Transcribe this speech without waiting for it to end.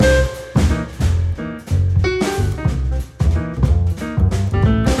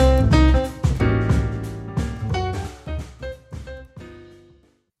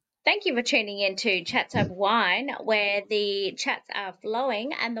you for tuning in to Chats Over Wine, where the chats are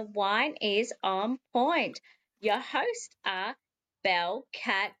flowing and the wine is on point. Your hosts are Belle,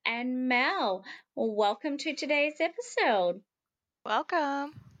 Kat, and Mel. Welcome to today's episode.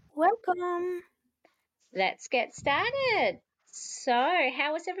 Welcome. Welcome. Let's get started. So,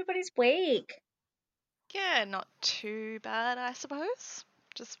 how was everybody's week? Yeah, not too bad, I suppose.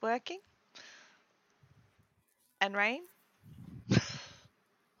 Just working. And rain.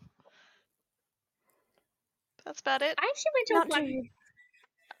 That's about it. I actually went to Not a bottom.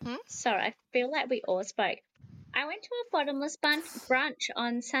 too. Sorry, I feel like we all spoke. I went to a bottomless brunch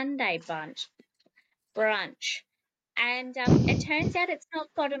on Sunday brunch. And it turns out it's not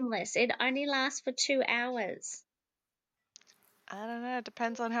bottomless. It only lasts for 2 hours. I don't know. It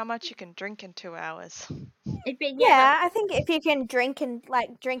depends on how much you can drink in 2 hours. Yeah, I think if you can drink a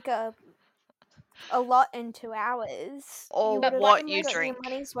lot in 2 hours, Or you would have what you gotten drink. your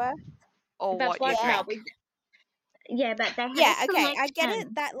money's worth. Or but what you Yeah. drink. But they had Yeah, a okay, I get selection.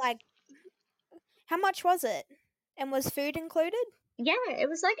 it. That how much was it? And was food included? Yeah, it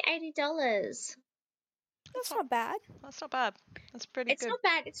was like $80. That's not bad. That's not bad. That's pretty It's good. not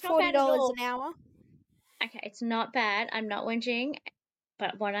bad. It's not bad at $40 all. an hour. Okay, it's not bad. I'm not whinging.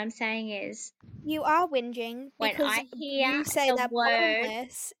 But what I'm saying is, You are whinging when because I hear you say the that word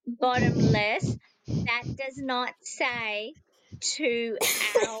bottomless, that does not say 2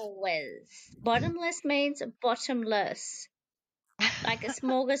 hours. Bottomless means bottomless. Like a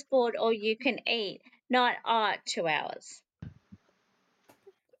smorgasbord or you can eat, not 2 hours.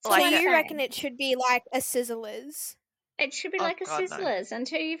 So Like you a- reckon it should be like a Sizzlers? It should be Oh, like a God, no. Sizzlers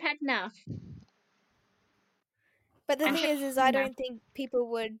until you've had enough. But the I'm thing sure is I enough. don't think people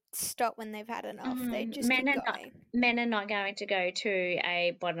would stop when they've had enough. They just Men keep are going. men are not going to go to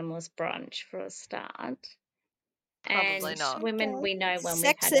a bottomless brunch for a start. Probably And not. women, Okay. we know when we've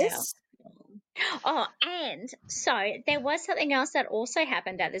had our. Sexist. Oh, and so there was something else that also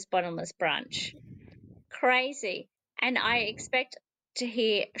happened at this bottomless brunch. Crazy. And I expect to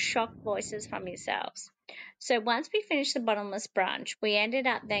hear shocked voices from yourselves. So once we finished the bottomless brunch, we ended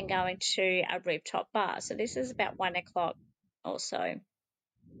up then going to a rooftop bar. So this is about 1 o'clock or so.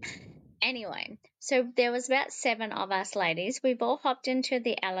 Anyway, so there was about 7 of us ladies. We've all hopped into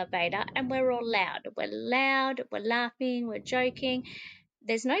the elevator and we're all loud. We're loud, we're laughing, we're joking.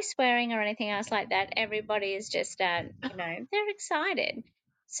 There's no swearing or anything else like that. Everybody is just, they're excited.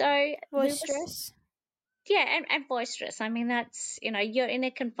 So we were, Boisterous. yeah, and boisterous. I mean, that's, you're in a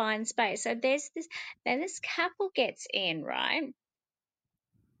confined space. So there's this couple gets in, right?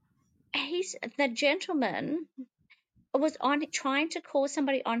 The gentleman was trying to call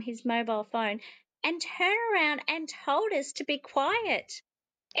somebody on his mobile phone and turn around and told us to be quiet.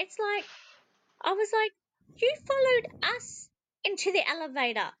 It's like, I was like, you followed us into the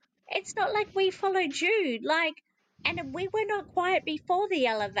elevator. It's not like we followed you. And we were not quiet before the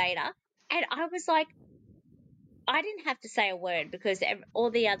elevator. And I was like, I didn't have to say a word because all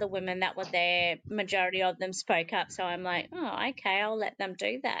the other women that were there, majority of them spoke up. So I'm like, oh, okay, I'll let them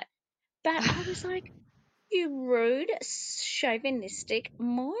do that. But I was like, you rude, chauvinistic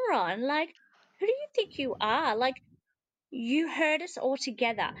moron. Like, who do you think you are? Like, you heard us all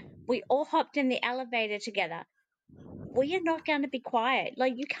together. We all hopped in the elevator together. We are not going to be quiet.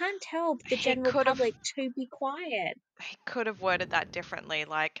 Like, you can't tell the general public to be quiet. He could have worded that differently,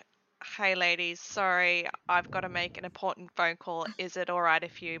 like, hey ladies, sorry, I've got to make an important phone call. Is it alright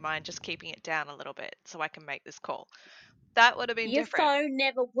if you mind just keeping it down a little bit so I can make this call? That would have been Your different. phone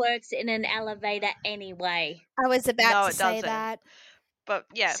never works in an elevator anyway. I was about No, to it say doesn't. that. But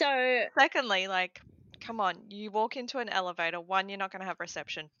yeah. So, Secondly, like, come on, you walk into an elevator, 1, you're not going to have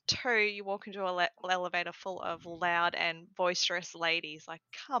reception. 2, you walk into an elevator full of loud and boisterous ladies. Like,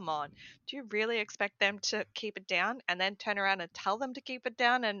 come on. Do you really expect them to keep it down and then turn around and tell them to keep it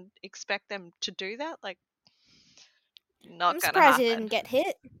down and expect them to do that? Like, not I'm gonna surprised happen. you didn't get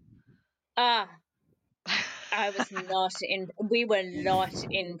hit. we were not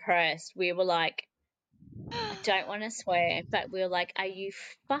impressed. We were like, I don't want to swear, but we were like, are you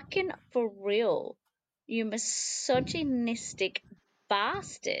fucking for real? You misogynistic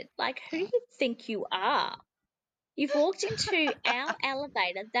bastard. Like, who do you think you are? You've walked into our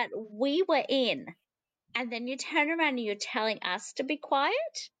elevator that we were in, and then you turn around and you're telling us to be quiet?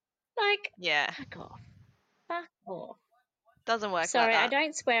 Like, Yeah, fuck off. Fuck off. doesn't work Sorry, like I that.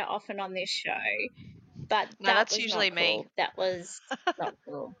 don't swear often on this show, but No, that that's was usually not me. cool. That was not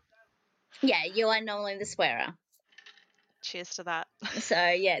cool. Yeah, you are normally the swearer. Cheers to that. So,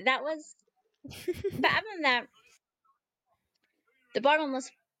 yeah, that was. But other than that, the bottomless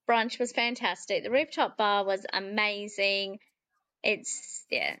brunch was fantastic. The rooftop bar was amazing. It's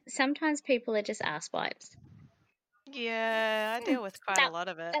Yeah, sometimes people are just ass wipes. Yeah, I deal with quite a lot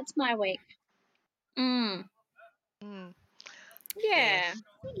of it. That's my week. Mm. Yeah.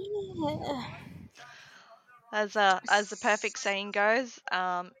 Yeah. As the perfect saying goes,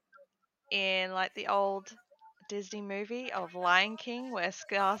 in like the old Disney movie of Lion King, where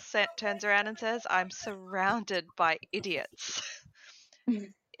Scar turns around and says, "I'm surrounded by idiots."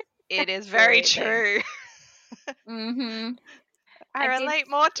 It is very Absolutely. true. Mm-hmm. I I did- relate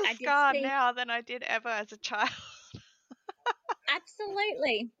more to I did Scar see- now than I did ever as a child.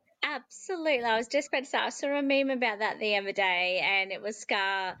 Absolutely. Absolutely. I was just about to say, I saw a meme about that the other day, and it was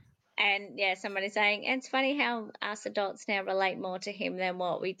Scar. And yeah, somebody saying, and it's funny how us adults now relate more to him than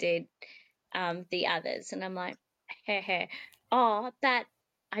what we did the others. And I'm like, heh. Oh, but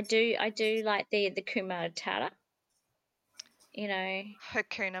I do like the Kuma Matata. You know,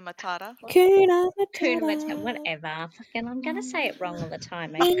 Hakuna Matata. Hakuna Kuna Matata, Matata. whatever. Fucking, I'm gonna say it wrong all the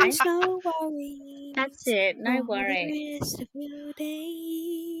time. Okay, Means no worries. that's it. No for worries. the rest of your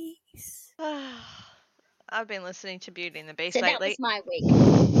days. I've been listening to Beauty and the Beast So that lately. was my week.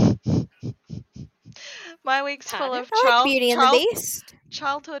 My week's full Pardon? of I like Beauty and the Beast.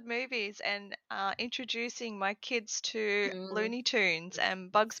 childhood movies and introducing my kids to Looney Tunes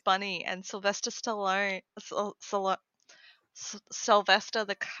and Bugs Bunny and Sylvester Stallone, Sylvester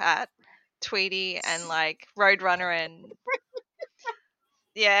the Cat, Tweety, and like Roadrunner and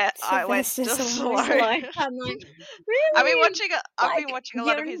yeah, I went to Sylvester Stallone. Stallone. I'm like, really? I've been watching a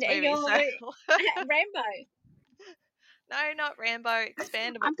lot of his you're movies. So. Rambo. No, not Rambo.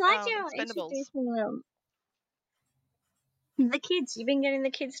 I'm glad you're Expendables. introducing them. The kids. You've been getting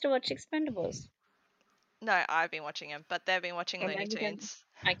the kids to watch Expendables. No, I've been watching them, but they've been watching Looney Tunes.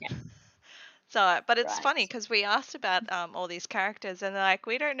 Okay. So, but it's Right. funny because we asked about all these characters, and they're like,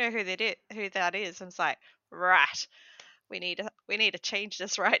 we don't know who that is. And it's like, right, we need to change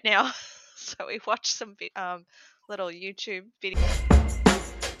this right now. So we watched some little YouTube videos.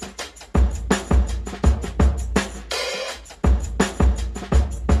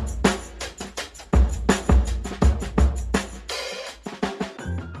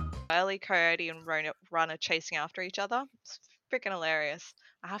 Wile E. Coyote and Runner chasing after each other. It's freaking hilarious.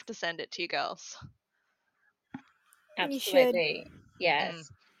 I have to send it to you girls. Absolutely. Yes.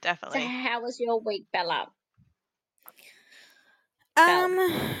 Definitely. So how was your week, Bella?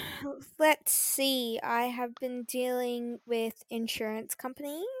 Let's see. I have been dealing with insurance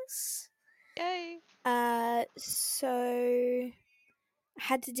companies. Yay. So I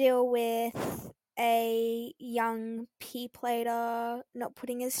had to deal with a young P-plater not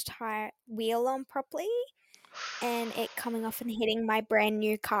putting his wheel on properly and it coming off and hitting my brand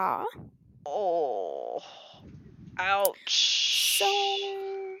new car. Oh. Ouch. So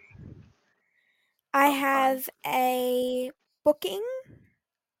I have a booking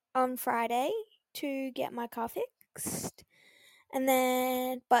on Friday to get my car fixed. And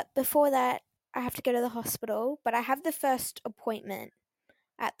then, but before that, I have to go to the hospital. But I have the first appointment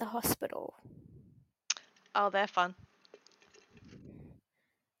at the hospital. Oh, they're fun.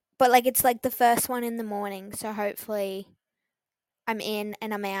 But like it's like the first one in the morning, so hopefully I'm in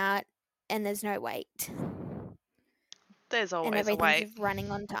and I'm out and there's no wait. There's always and a everything's wait.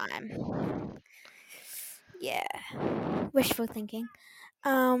 running on time. Yeah. Wishful thinking.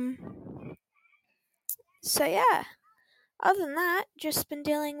 So yeah. Other than that, just been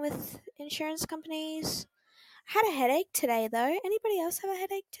dealing with insurance companies. I had a headache today though. Anybody else have a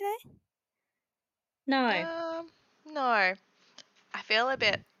headache today? No. No. I feel a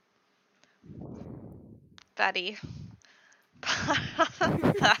bit fatty.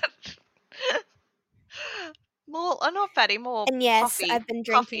 That. More, not fatty, more And yes, puffy. I've been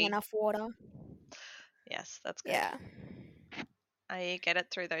drinking puffy. enough water. Yes, that's good. Yeah. I get it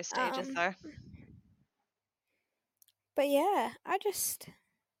through those stages though. But yeah, I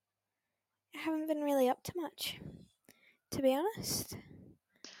haven't been really up to much, to be honest.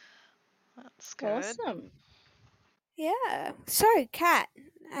 That's good. Awesome. Yeah. So, Kat,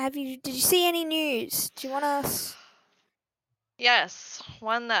 did you see any news? Do you want us? Yes,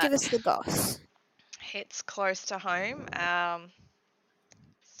 one that Give us the goss. hits close to home.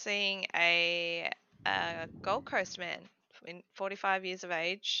 Seeing a Gold Coast man, 45 years of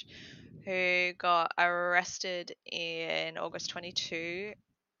age, who got arrested in August 22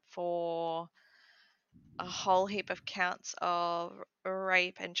 for a whole heap of counts of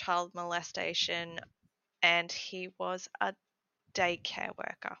rape and child molestation, and he was a daycare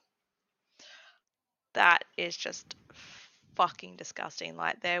worker. That is just fucking disgusting.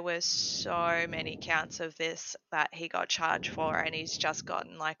 Like, there were so many counts of this that he got charged for, and he's just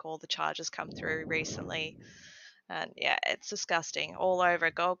gotten like all the charges come through recently. And yeah, it's disgusting all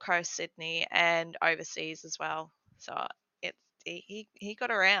over Gold Coast, Sydney, and overseas as well. So it's he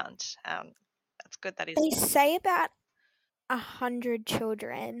got around. It's good that he's They say about 100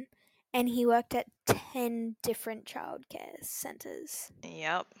 children, and he worked at 10 different childcare centres.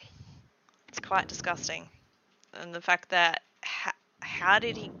 yep. It's quite disgusting, and the fact that how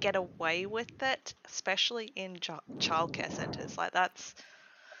did he get away with it, especially in childcare centres? Like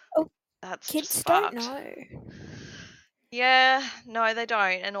Oh, that's just kids don't fucked. know. Yeah, no, they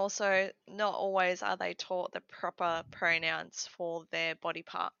don't. And also, not always are they taught the proper pronouns for their body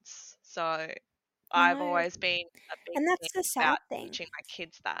parts. So I've No. always been a big And thing that's the sad about thing. teaching my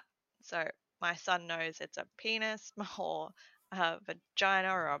kids that. So my son knows it's a penis or a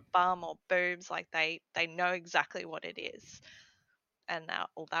vagina or a bum or boobs. Like they know exactly what it is, and that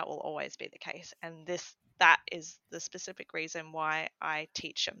will always be the case. And that is the specific reason why I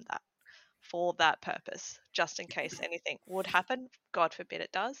teach them that, for that purpose, just in case anything would happen. God forbid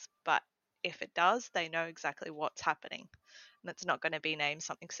it does, but if it does, they know exactly what's happening. And it's not going to be named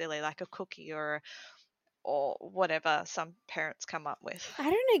something silly like a cookie or whatever some parents come up with. I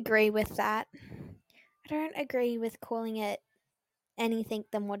don't agree with that. I don't agree with calling it anything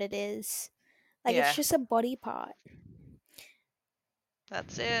than what it is. Like, Yeah, it's just a body part.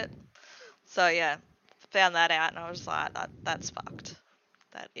 that's it. So yeah, found that out and I was like, that's fucked.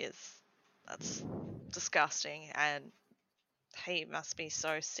 That's disgusting, and he must be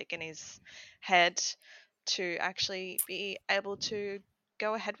so sick in his head to actually be able to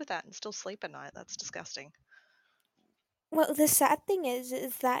go ahead with that and still sleep at night. That's disgusting. Well, the sad thing is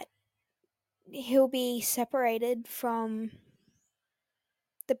that he'll be separated from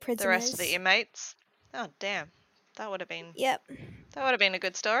the The rest of the prisoners. inmates, oh damn, that would have been Yep, a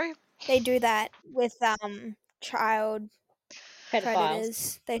good story. they do that with child Pedophiles.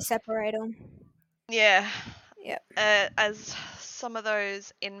 predators. They separate them. Yeah, Yep. as some of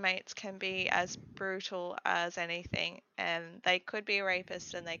those inmates can be as brutal as anything, and they could be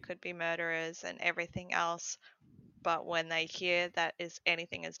rapists and they could be murderers and everything else, but when they hear that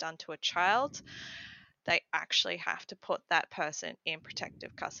anything is done to a child, they actually have to put that person in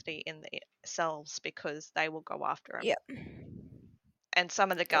protective custody in the cells because they will go after them. Yep. And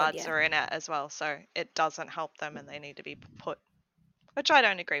some of the God, guards yeah. are in it as well, so it doesn't help them and they need to be put, which I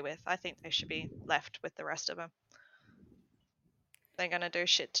don't agree with. I think they should be left with the rest of them. They're going to do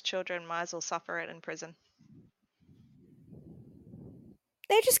shit to children, might as well suffer it in prison.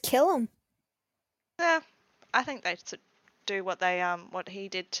 They just kill them. Yeah, I think they should do what he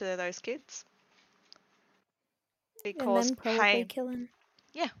did to those kids. And Because then probably pain, kill him.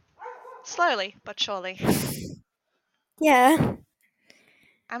 yeah, slowly but surely. Yeah.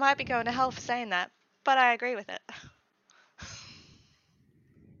 I might be going to hell for saying that, but I agree with it.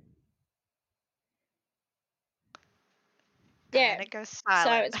 Yeah. And then it goes So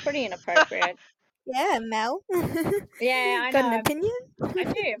silent. it's pretty inappropriate. Yeah, Mel. Yeah, I Got an know. opinion? I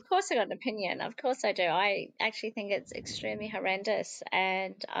do. Of course, I got an opinion. Of course, I do. I actually think it's extremely horrendous,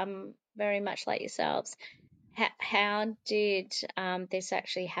 and I'm very much like yourselves. How did this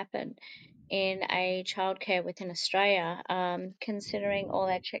actually happen in a childcare within Australia, considering all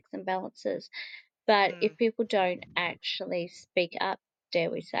our checks and balances? But if people don't actually speak up, dare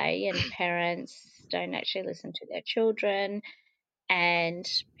we say, and parents don't actually listen to their children, and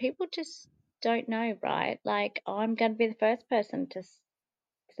people just don't know, right? Like, I'm going to be the first person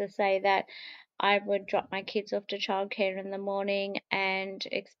to say that I would drop my kids off to childcare in the morning and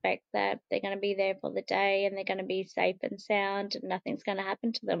expect that they're going to be there for the day and they're going to be safe and sound and nothing's going to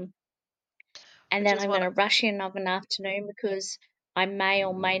happen to them. And Which then is I'm what going to rush in of an afternoon because I may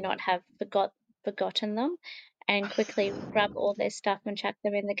or may not have forgotten them, and quickly grab all their stuff and chuck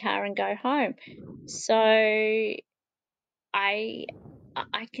them in the car and go home. So I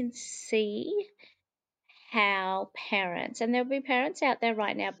can see how parents, and there'll be parents out there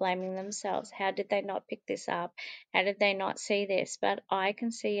right now blaming themselves. How did they not pick this up? How did they not see this? But I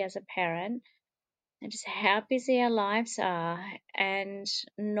can see as a parent and just how busy our lives are, and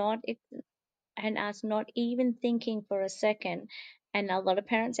and us not even thinking for a second. And a lot of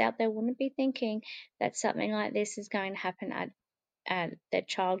parents out there wouldn't be thinking that something like this is going to happen at the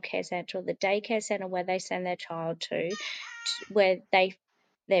childcare centre or the daycare centre where they send their child to where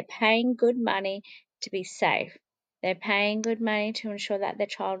they're paying good money to be safe. They're paying good money to ensure that their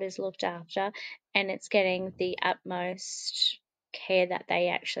child is looked after and it's getting the utmost care that they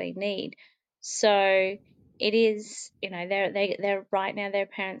actually need. So it is, they're right now, there are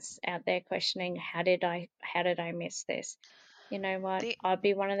parents out there questioning, how did I miss this? You know what? the I'd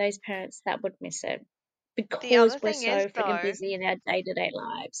be one of those parents that would miss it the other because we're thing is so freaking though, busy in our day-to-day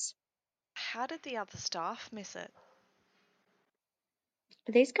lives. How did the other staff miss it?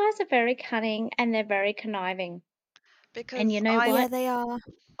 But these guys are very cunning and they're very conniving. Because And you know Yeah, what? they are.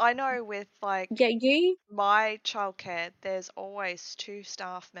 I know with like Yeah, you my childcare, there's always 2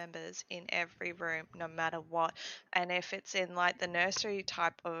 staff members in every room, no matter what. And if it's in like the nursery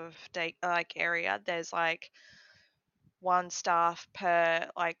type of day like area, there's like 1 staff per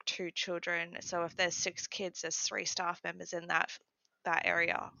like 2 children. So if there's 6 kids, there's 3 staff members in that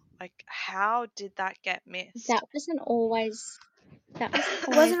area. Like, how did that get missed? that wasn't always It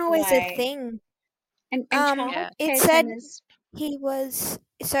the wasn't always a way. thing. And Yeah. It childcare said centres, he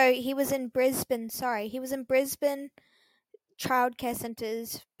was in Brisbane. Sorry, he was in Brisbane childcare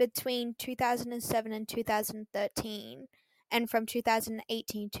centres between 2007 and 2013, and from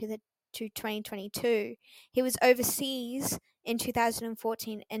 2018 to 2022. He was overseas in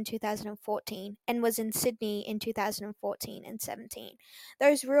 2014 and 2014, and was in Sydney in 2014 and 17.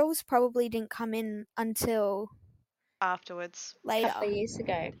 Those rules probably didn't come in until Afterwards. a later. couple of years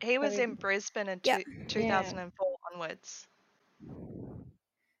ago. He was Probably, in Brisbane in Yep. 2004 onwards.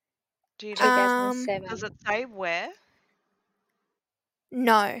 Do you know? 2007. Does it say where?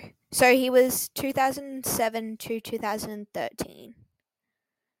 No. So he was 2007 to 2013.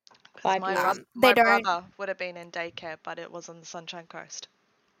 'Cause 5 my years. They my don't. brother would have been in daycare, but it was on the Sunshine Coast.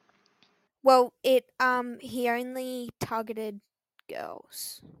 Well, he only targeted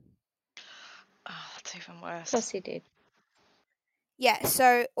girls. Oh, that's even Of worse. course he did. Yeah,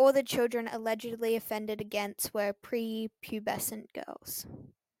 so all the children allegedly offended against were prepubescent girls.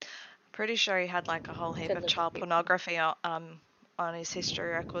 Pretty sure he had like a whole heap For of little child people. pornography on his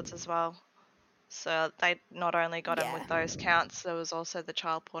history records as well. So they not only got him Yeah. with those counts, there was also the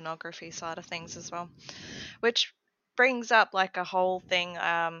child pornography side of things as well. Which brings up like a whole thing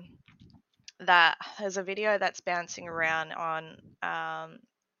that there's a video that's bouncing around on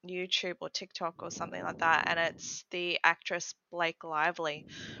YouTube or TikTok or something like that, and it's the actress Blake Lively,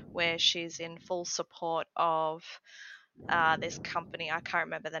 where she's in full support of this company. I can't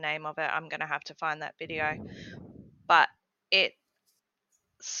remember the name of it. I'm going to have to find that video. But it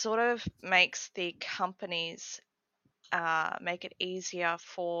sort of makes the companies make it easier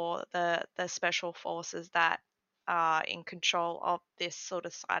for the special forces that are in control of this sort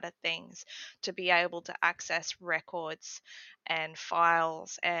of side of things to be able to access records and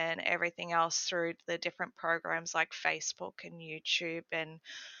files and everything else through the different programs like Facebook and YouTube and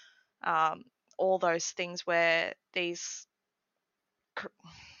all those things where these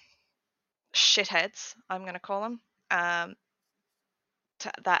shitheads, I'm going to call them,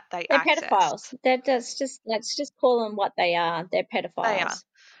 that they They're access. pedophiles. Let's just call them what they are. They're They are. pedophiles.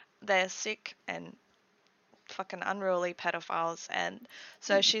 They're sick and fucking unruly pedophiles, and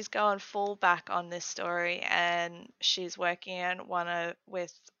so she's going full back on this story, and she's working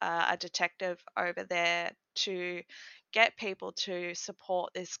with a detective over there to get people to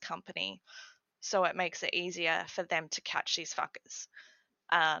support this company, so it makes it easier for them to catch these fuckers.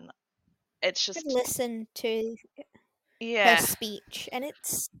 It's I've just listened to her yeah, speech, and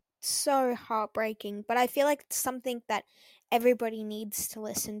it's so heartbreaking. But I feel like it's something that everybody needs to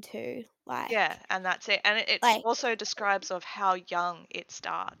listen to. yeah, and that's it. And it like also describes of how young it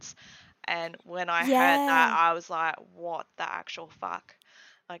starts. And when I heard that, yeah. I was like, what the actual fuck?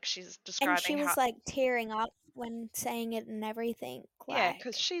 Like, she's And describing she how, was like tearing up when saying it and everything. yeah,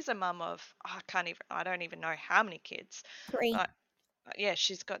 because Like she's a mum of, I don't even know how many kids. 3. Like, yeah,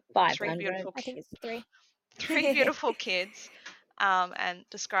 she's got 3 500. beautiful, I think it's 3. 3 beautiful kids, and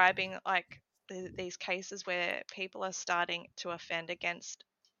describing like these cases where people are starting to offend against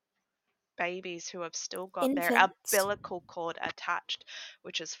babies who have still got their Infants. umbilical cord attached,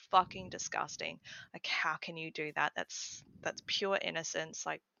 which is fucking disgusting. Like, how can you do that? That's pure innocence.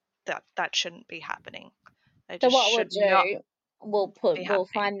 Like, that shouldn't be happening. They So just what we'll should not do, be we'll happening.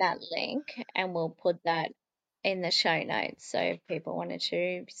 find that link and we'll put that in the show notes. So if people wanted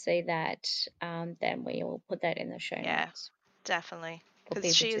to see that, then we will put that in the show Yeah, notes definitely. for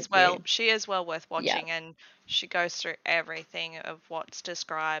Because people to view. she is well worth Yeah. watching, and she goes through everything of what's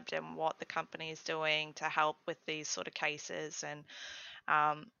described and what the company is doing to help with these sort of cases. And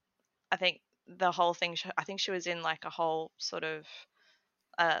I think the whole thing, I think she was in like a whole sort of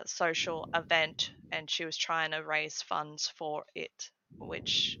social event, and she was trying to raise funds for it,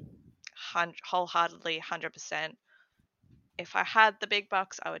 which wholeheartedly 100%, if I had the big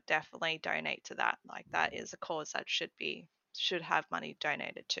bucks, I would definitely donate to that. Like, that is a cause that should have money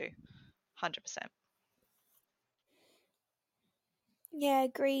donated to, 100%. Yeah,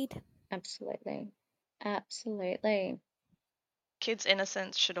 agreed. Absolutely. Absolutely. Kids'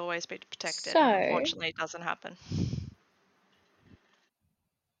 innocence should always be protected, and So unfortunately it doesn't happen.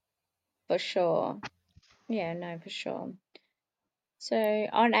 for sure. Yeah, no, for sure. So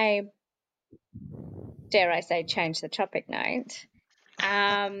on a, dare I say, change the topic note,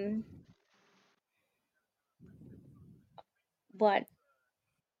 what?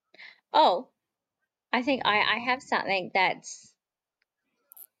 Oh, I think I have something that's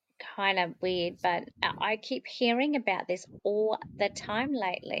kind of weird, but I keep hearing about this all the time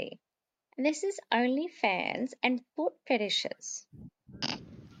lately. And this is OnlyFans and foot fetishes.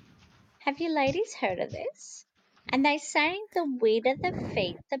 Have you ladies heard of this? And they saying the weirder the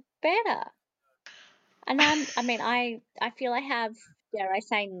feet, the better. And I feel I have, dare I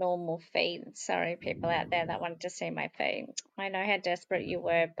say, normal feet. Sorry, people out there that wanted to see my feet. I know how desperate you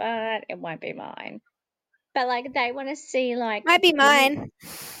were, but it won't be mine. But like, they want to see like. Might be mine.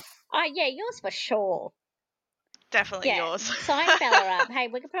 Oh yeah, yours for sure. Definitely Yeah, yours. sign Bella up. Hey,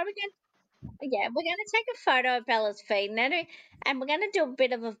 we're probably going. Yeah, we're going to take a photo of Bella's feet, and we're going to do a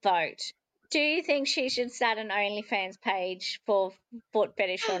bit of a vote. Do you think she should start an OnlyFans page for foot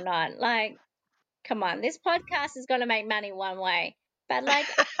fetish or not? Like, come on, this podcast is going to make money one way, but like,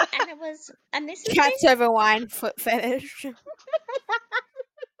 and this is Cats over wine foot fetish.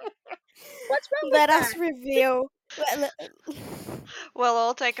 what's wrong Let with us that? reveal. We'll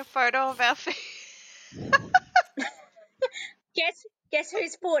all take a photo of our feet. Guess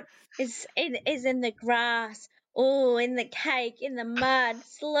whose foot is in the grass? Oh, in the cake, in the mud,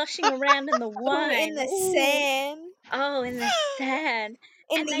 sloshing around in the wine. In the sand. Oh, in the sand.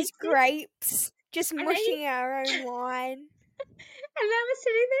 In And they these sit- grapes. Just and they- mushing our own wine. And I was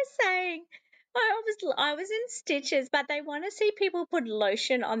sitting there saying, I was in stitches, but they want to see people put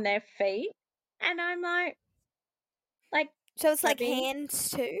lotion on their feet, and I'm like, So it's like rubbing,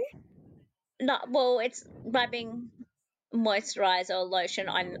 hands too? not well, it's rubbing moisturizer or lotion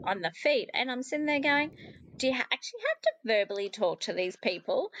on the feet, and I'm sitting there going, do you actually have to verbally talk to these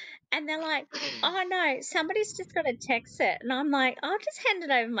people? And they're like, oh no, somebody's just got to text it, and I'm like, I'll just hand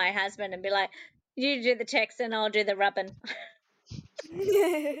it over to my husband and be like, you do the text and I'll do the rubbing.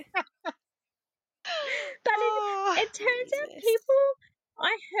 But Oh, it turns out Jesus. people,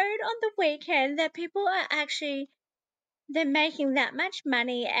 I heard on the weekend that people are actually, they're making that much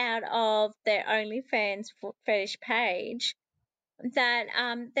money out of their OnlyFans fetish page that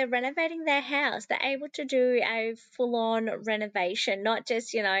they're renovating their house. They're able to do a full-on renovation, not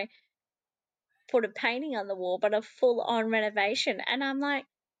just, put a painting on the wall, but a full-on renovation. And I'm like,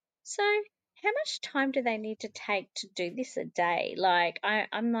 so how much time do they need to take to do this a day? Like,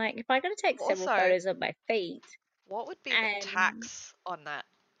 I'm like, if I got to take several Also, photos of my feet, what would be and the tax on that?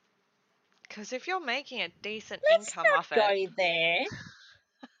 Because if you're making a decent let's income not off go it, there.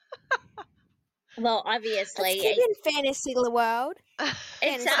 Well, Let's obviously, keep in fantasy world.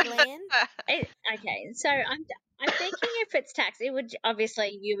 it's Fantasy land. okay. So I'm thinking if it's tax, it would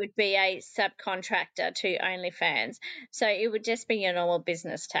obviously you would be a subcontractor to OnlyFans, so it would just be your normal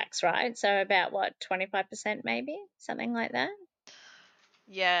business tax, right? So about what 25% maybe, something like that.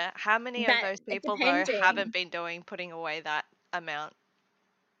 yeah. How many of But those people though depending, haven't been putting away that amount?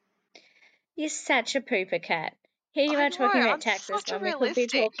 you're such a pooper cat. Here you I are talking know. about I'm taxes such a when we could be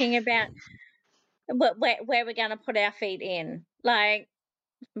realistic. talking about where we're going to put our feet in, like.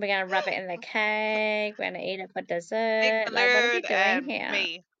 We're gonna rub it in the cake. We're gonna eat it for Big dessert. Like, what are we balloon doing and here?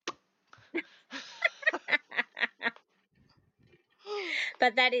 me.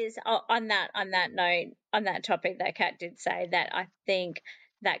 But that is on that note, on that topic that Kat did say that I think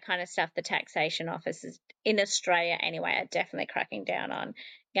that kind of stuff the taxation offices in Australia anyway are definitely cracking down on.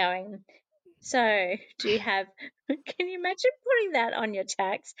 Going, so do you have? Can you imagine putting that on your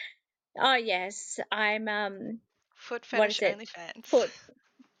tax? Oh yes, I'm Foot what fetish is it? OnlyFans. Foot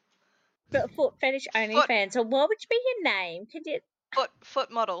fetish Foot OnlyFans. So what would be your name? Could you?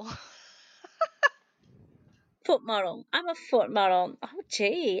 foot model. Foot model. I'm a foot model. Oh,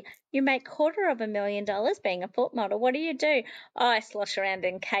 gee. You make $250,000 being a foot model. What do you do? Oh, I slosh around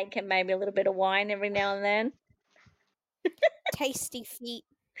in cake and maybe a little bit of wine every now and then. Tasty feet.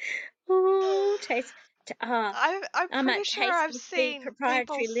 Ooh, taste. I'm I'm pretty at sure I've Tasty Feet seen people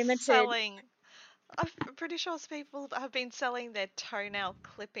Proprietary Limited. selling. I'm pretty sure people have been selling their toenail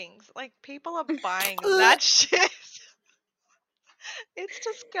clippings. Like people are buying that shit. It's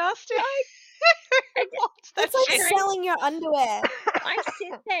disgusting. Who wants that That's like shit? selling your underwear. I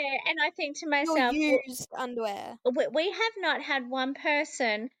sit there and I think to Your myself, used underwear. we have not had one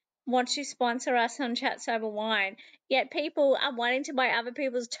person want to sponsor us on Chats Over Wine, yet people are wanting to buy other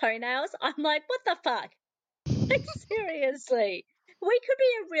people's toenails. I'm like, what the fuck? Like, seriously. We could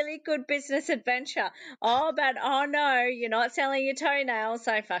be a really good business adventure. Oh, but oh no, you're not selling your toenails,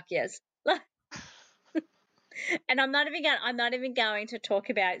 so fuck yes. And I'm not even going to talk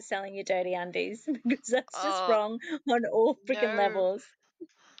about selling your dirty undies because that's just Oh, wrong on all freaking no. levels.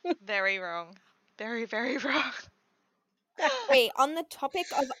 Very wrong. Very, very wrong. Wait, on the topic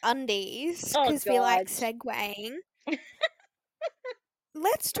of undies, Oh, because we like God. segueing,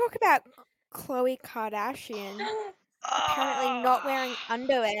 let's talk about Khloe Kardashian apparently not wearing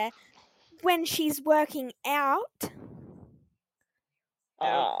underwear when she's working out.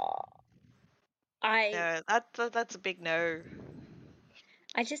 Oh, No, that's a big no.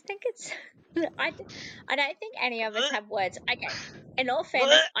 I just think it's. I don't think any of us have words. Okay, in all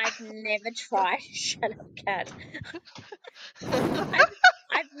fairness, I've never tried. Shut up, cat.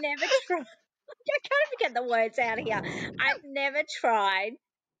 I've never tried. I can't even get the words out of here. I've never tried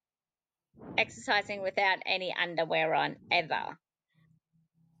exercising without any underwear on ever.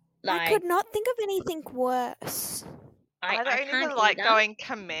 I could not think of anything worse. I don't can't even like either. going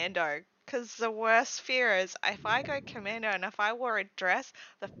commando, because the worst fear is if I go commando and if I wore a dress,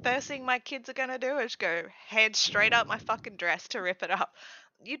 the first thing my kids are gonna do is go head straight up my fucking dress to rip it up.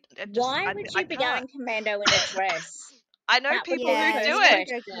 Why would you be going commando in a dress? I know That would people be the who Yeah, do you first it. don't go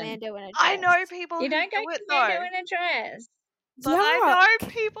question. commando in a dress. I know people You who don't go do it commando though. in a dress. But I know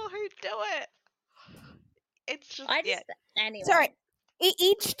Yuck. people who do it. It's just Anyway. Sorry,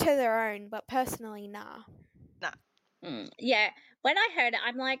 each to their own, but personally, nah. Yeah, when I heard it,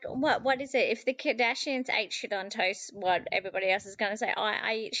 I'm like, what is it? If the Kardashians ate shit on toast, what everybody else is going to say?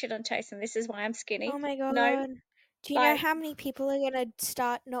 I eat shit on toast and this is why I'm skinny. Oh my god. No. Do you know how many people are going to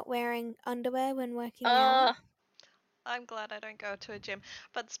start not wearing underwear when working out? I'm glad I don't go to a gym.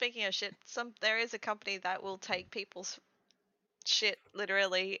 But speaking of shit, there is a company that will take people's shit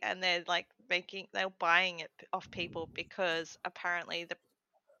literally, and they're like they're buying it off people because apparently the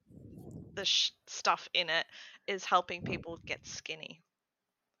stuff in it is helping people get skinny.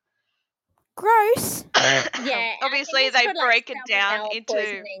 Gross. Yeah, obviously they break it down into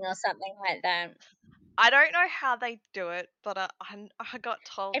poisoning or something like that. I don't know how they do it, but I got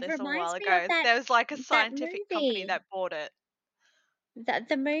told It this a reminds while me of ago. that- There was like a that scientific company movie. that bought it.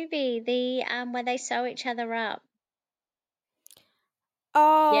 The movie, where they sew each other up.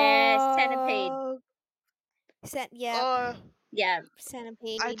 Oh. Yeah, Centipede. Yeah. Yeah.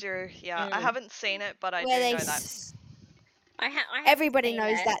 Centipede. I do. Yeah, I haven't seen it, but I Where do they know that. Everybody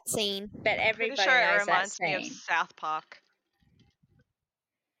knows that scene. But everybody Pretty sure it knows reminds that me of scene. South Park.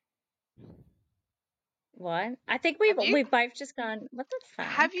 What? I think we've both just gone, what the fuck?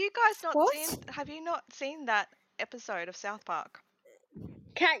 Have you guys not What? seen that episode of South Park?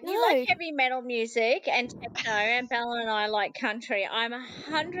 Kat, you No. like heavy metal music and techno, and Bella and I like country. I'm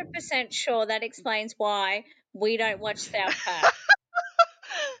 100% sure that explains why we don't watch South Park.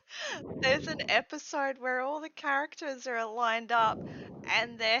 There's an episode where all the characters are lined up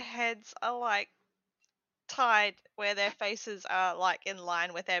and their heads are like tied where their faces are like in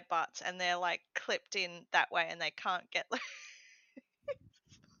line with their butts, and they're like clipped in that way and they can't get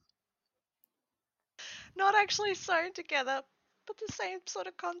not actually sewn together, but the same sort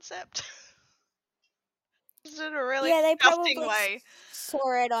of concept. Just in a really Yeah, they disgusting probably way.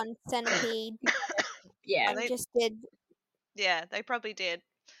 saw it on Centipede. Yeah. And just did. Yeah, they probably did.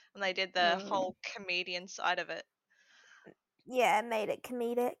 And they did the whole comedian side of it. Yeah, made it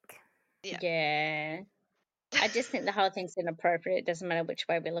comedic. Yeah. I just think the whole thing's inappropriate. It doesn't matter which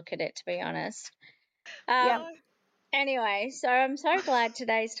way we look at it, to be honest. Anyway, so I'm so glad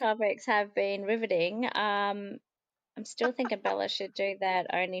today's topics have been riveting. I'm still thinking Bella should do that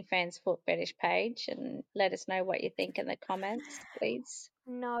OnlyFans foot fetish page and let us know what you think in the comments, please.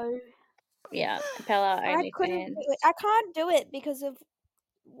 No. Yeah, Bella I couldn't OnlyFans. do it. I can't do it because of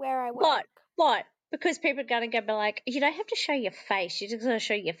where I work. What? Because people are going to be like, you don't have to show your face. You just got to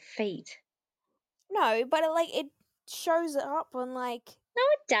show your feet. No, but it shows up on like. No,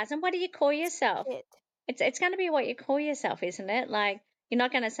 it doesn't. What do you call yourself? It's going to be what you call yourself, isn't it? Like, you're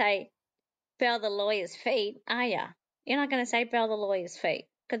not going to say Belle the lawyer's feet, are you? You're not going to say Belle the lawyer's feet.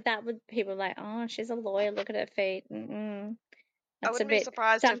 Because that would, people are like, oh, she's a lawyer, look at her feet. I wouldn't be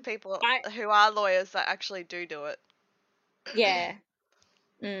surprised if people who are lawyers that actually do it. Yeah.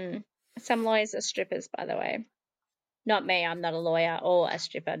 Some lawyers are strippers, by the way. Not me, I'm not a lawyer or a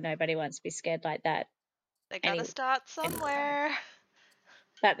stripper. Nobody wants to be scared like that. They gotta start somewhere.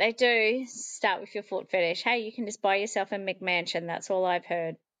 But they do start with your foot fetish. Hey, you can just buy yourself a McMansion. That's all I've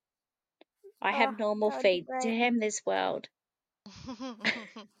heard. I have normal feet. Damn this world.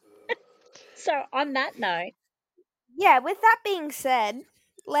 So on that note. Yeah, with that being said,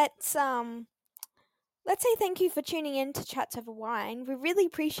 let's Let's say thank you for tuning in to Chats Over Wine. We really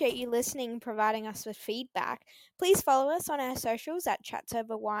appreciate you listening and providing us with feedback. Please follow us on our socials at Chats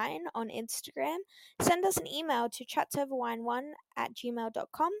Over Wine on Instagram. Send us an email to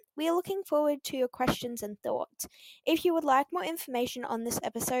chatsoverwine1@gmail.com. We are looking forward to your questions and thoughts. If you would like more information on this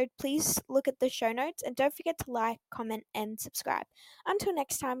episode, please look at the show notes and don't forget to like, comment, and subscribe. Until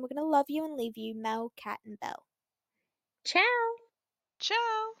next time, we're going to love you and leave you, Mel, Kat, and Belle. Ciao.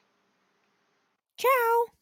 Ciao. Ciao!